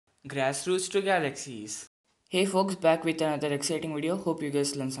Grassroots to galaxies. Hey folks, back with another exciting video. Hope you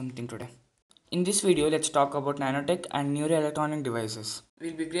guys learned something today. In this video, let's talk about nanotech and neuroelectronic devices.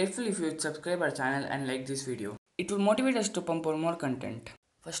 We'll be grateful if you would subscribe our channel and like this video. It will motivate us to pump out more content.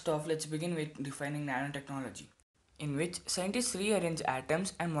 First off, let's begin with defining nanotechnology, in which scientists rearrange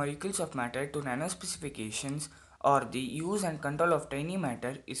atoms and molecules of matter to nanospecifications, or the use and control of tiny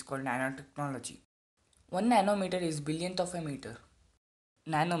matter is called nanotechnology. 1 nanometer is billionth of a meter.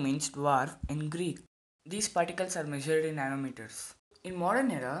 Nano means dwarf in Greek. These particles are measured in nanometers. In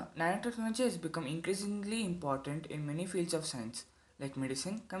modern era, nanotechnology has become increasingly important in many fields of science, like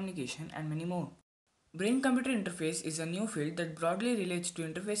medicine, communication, and many more. Brain-computer interface is a new field that broadly relates to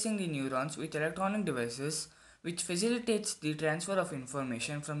interfacing the neurons with electronic devices, which facilitates the transfer of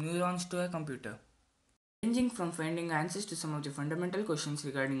information from neurons to a computer. Ranging from finding answers to some of the fundamental questions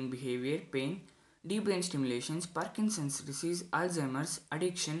regarding behavior, pain, deep brain stimulations, Parkinson's disease, Alzheimer's,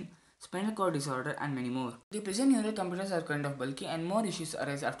 addiction, spinal cord disorder, and many more. The present neural computers are kind of bulky, and more issues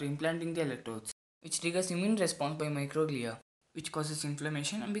arise after implanting the electrodes, which triggers immune response by microglia, which causes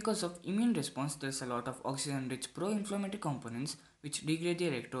inflammation, and because of immune response there is a lot of oxygen-rich pro-inflammatory components which degrade the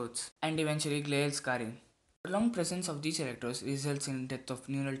electrodes and eventually glial scarring. Prolonged presence of these electrodes results in death of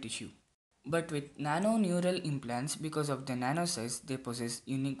neural tissue. But with nanoneural implants, because of their nano size, they possess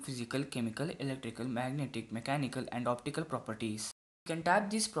unique physical, chemical, electrical, magnetic, mechanical, and optical properties. You can tap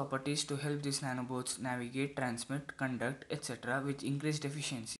these properties to help these nanobots navigate, transmit, conduct, etc. with increased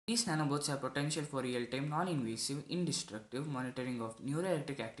efficiency. These nanobots have potential for real-time, non-invasive, indestructive monitoring of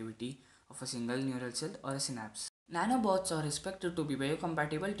neuroelectric activity of a single neural cell or a synapse. Nanobots are expected to be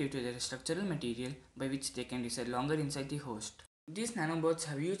biocompatible due to their structural material by which they can reside longer inside the host. These nanobots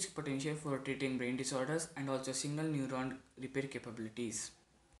have huge potential for treating brain disorders and also single neuron repair capabilities.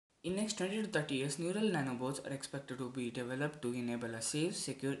 In next 20 to 30 years, neural nanobots are expected to be developed to enable a safe,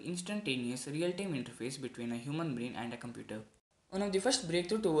 secure, instantaneous, real-time interface between a human brain and a computer. One of the first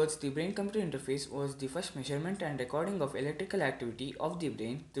breakthrough towards the brain-computer interface was the first measurement and recording of electrical activity of the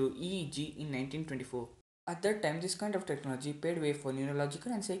brain through EEG in 1924. At that time, this kind of technology paved way for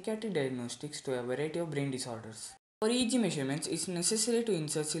neurological and psychiatric diagnostics to a variety of brain disorders. For EEG measurements, it is necessary to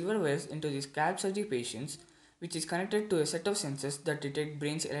insert silver wires into the scalps of the patients, which is connected to a set of sensors that detect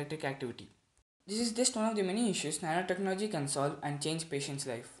brain's electric activity. This is just one of the many issues nanotechnology can solve and change patients'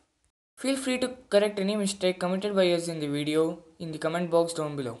 life. Feel free to correct any mistake committed by us in the video in the comment box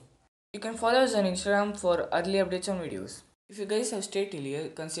down below. You can follow us on Instagram for early updates on videos. If you guys have stayed till here,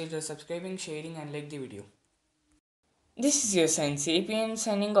 consider subscribing, sharing and like the video. This is your Science Sapien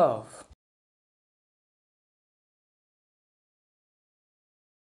signing off.